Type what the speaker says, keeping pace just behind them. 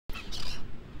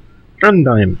And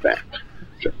I am back.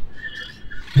 After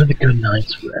another good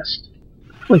night's rest.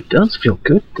 It really does feel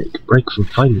good to take a break from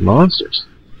fighting monsters.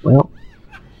 Well,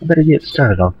 I better get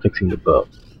started on fixing the boat.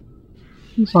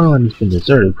 This island has been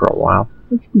deserted for a while.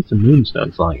 There should be some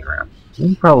moonstones lying around.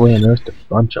 We probably unearthed a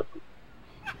bunch of them.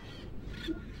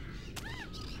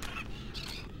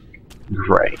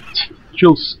 Great.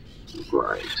 Just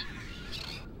great.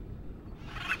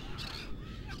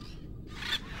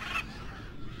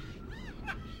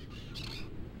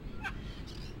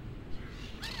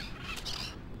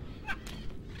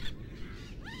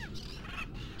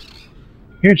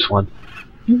 Here's one.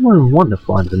 You wouldn't want to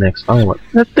fly to the next island.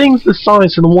 That thing's the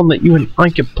size of the one that you and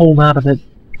Frank have pulled out of it.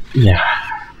 Yeah.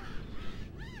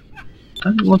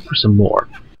 Time to look for some more.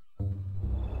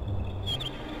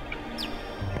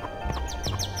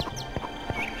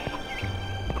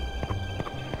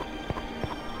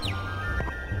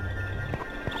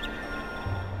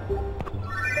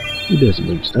 There's a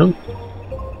moonstone.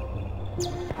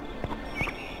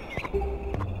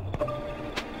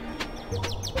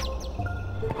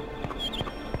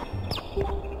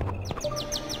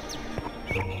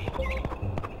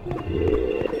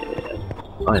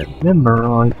 I remember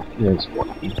right, there's one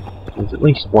here. There's at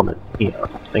least one in here,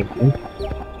 I think.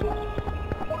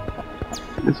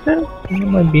 Is that? Or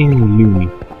am I being loony?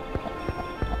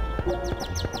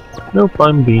 Nope,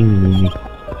 I'm being loony.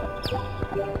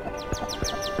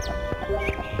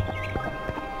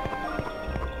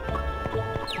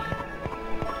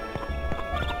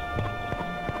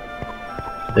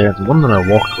 There's one that I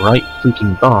walked right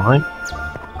freaking by.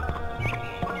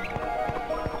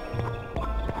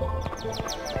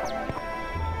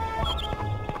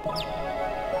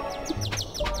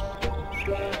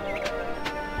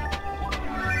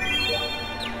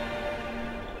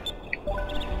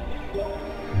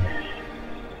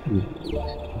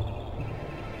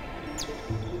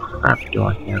 Crap do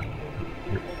I have?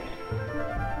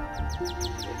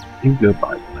 You go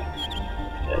by.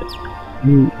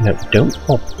 You no, don't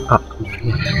pop up.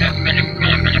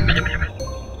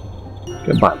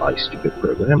 Goodbye, my stupid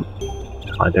program.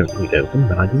 I don't need open,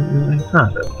 but I didn't know I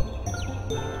had it.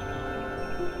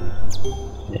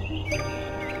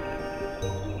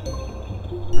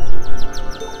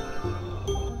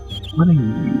 What are you?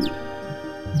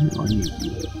 What are you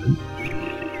open?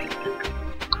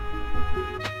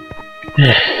 I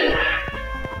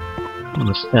don't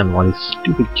understand why this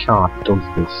stupid card does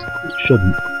this. It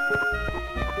shouldn't.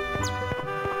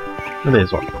 But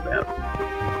there's one for that.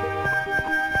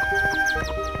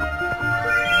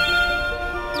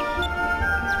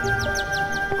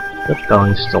 That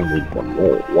guy still needs one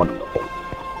more. Wonderful.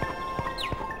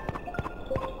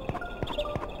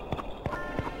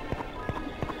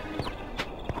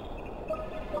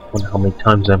 I wonder how many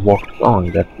times I've walked by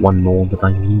that one more that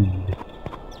I need.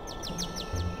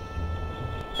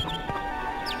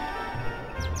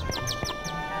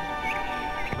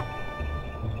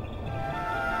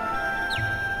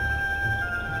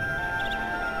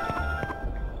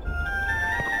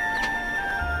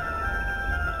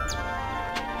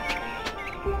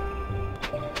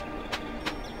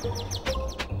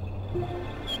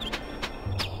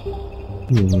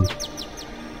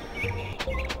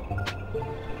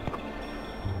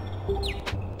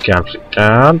 Capture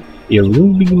card, you're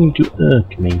really beginning to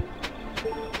irk me.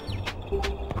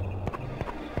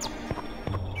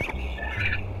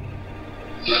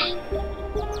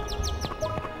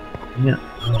 Yeah,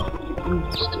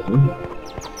 still.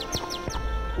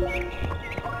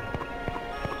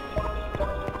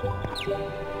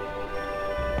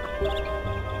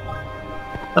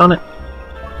 Darn it.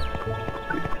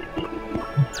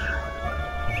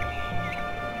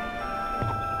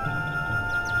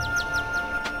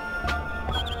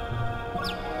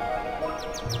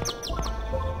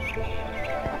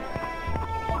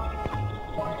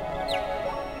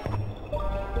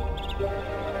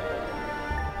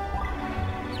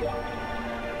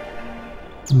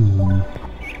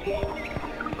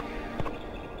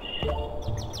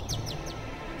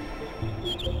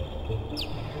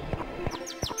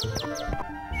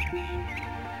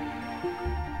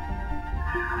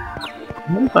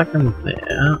 What back in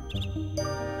there?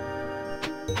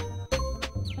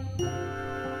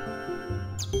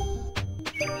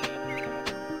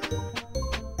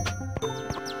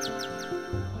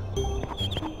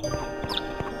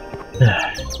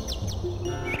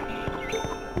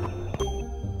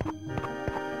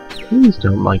 Please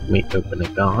don't make me open a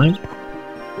guide.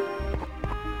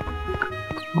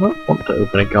 I don't want to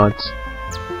open a guide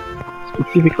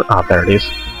specifically. Ah, there it is.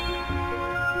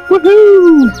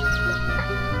 Woohoo!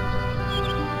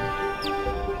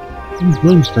 These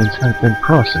moonstones haven't been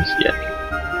processed yet.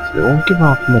 but it won't give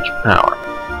off much power.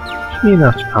 Should be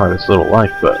enough to power this little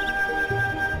lifeboat.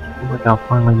 Looks like I'll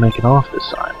finally make it off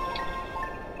this island.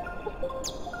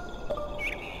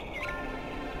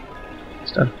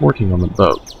 Started working on the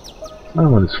boat. This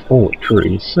island is full of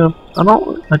trees, so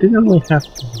I didn't really have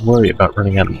to worry about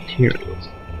running out of materials.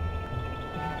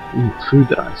 Even the food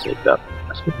that I saved up,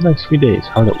 I spent the next few days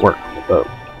hard at work on the boat.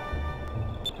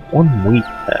 1 week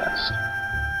passed.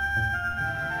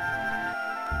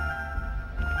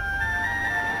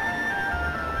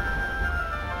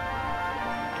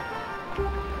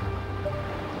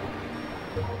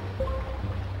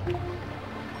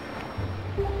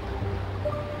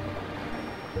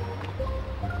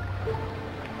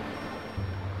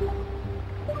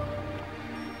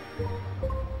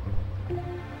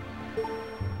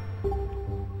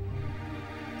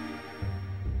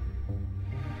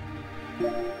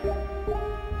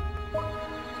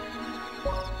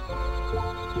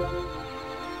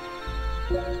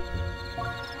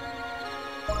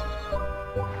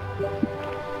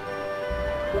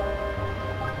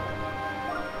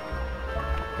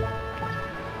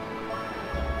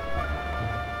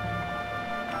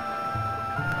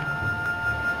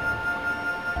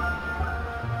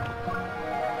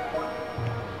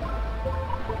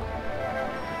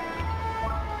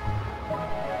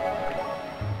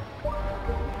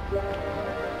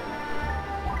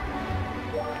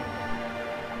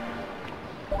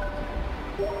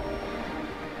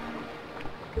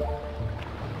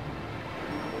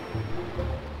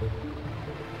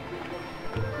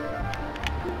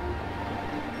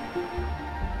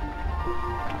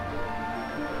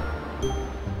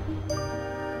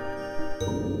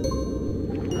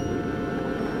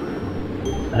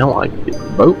 I don't like it.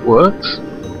 The boat works.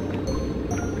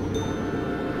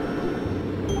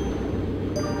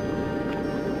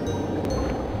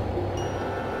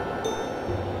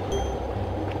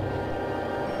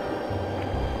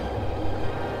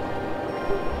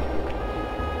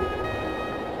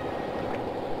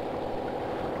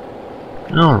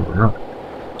 Alright,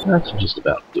 that should just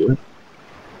about do it.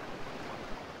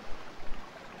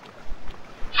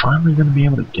 Finally gonna be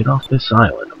able to get off this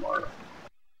island tomorrow.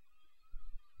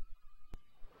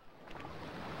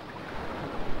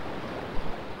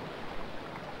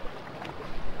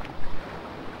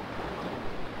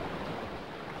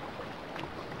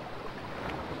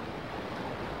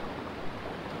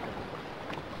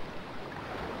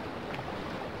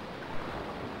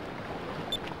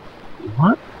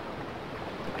 What?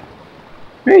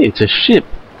 Hey, it's a ship!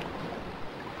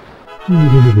 A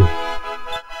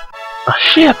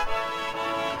ship!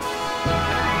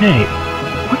 Hey,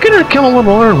 why couldn't I come a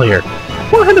little earlier?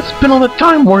 Why had to spend all the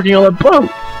time working on a boat?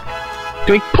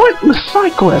 Doing pointless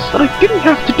side quests that I didn't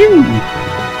have to do!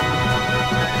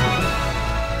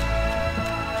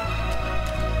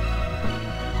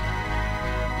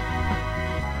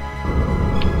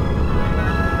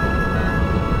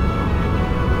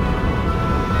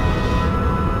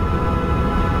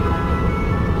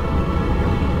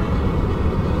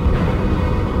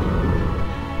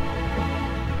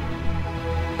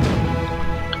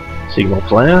 Signal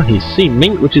flare, he's seen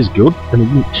me, which is good, and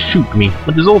he won't shoot me,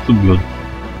 which is also good.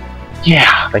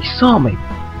 Yeah, they saw me!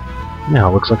 Now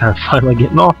it looks like I'm finally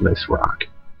getting off this rock.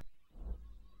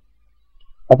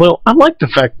 Although, I like the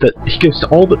fact that he goes to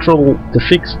all the trouble to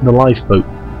fix the lifeboat,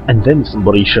 and then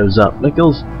somebody shows up,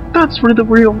 because that's the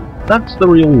real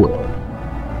world.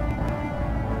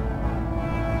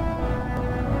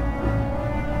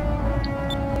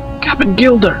 Captain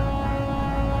Gilder!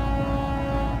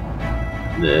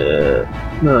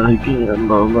 I can't,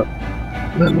 Mama.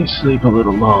 Let me sleep a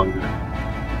little longer.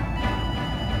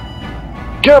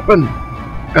 Captain!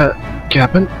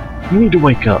 Captain, you need to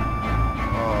wake up.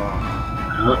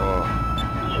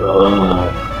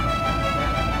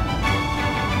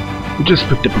 We just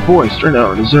picked up a boy straight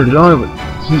out on a deserted island.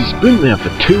 He's been there for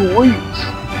 2 weeks.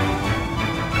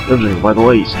 Judging by the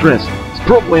way he's dressed, he's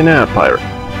probably an air pirate.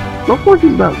 Looks like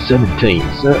he's about 17,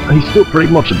 so he's still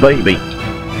pretty much a baby.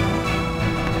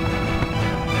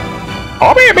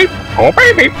 Oh baby! Oh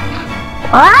baby!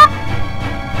 Ah!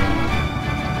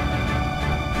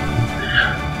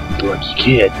 Lucky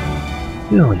kid.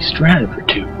 He only stranded for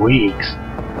 2 weeks.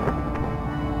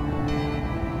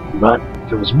 But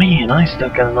if it was me and I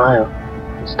stuck in an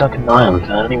island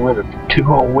without any weather for 2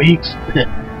 whole weeks,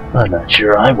 I'm not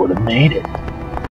sure I would have made it.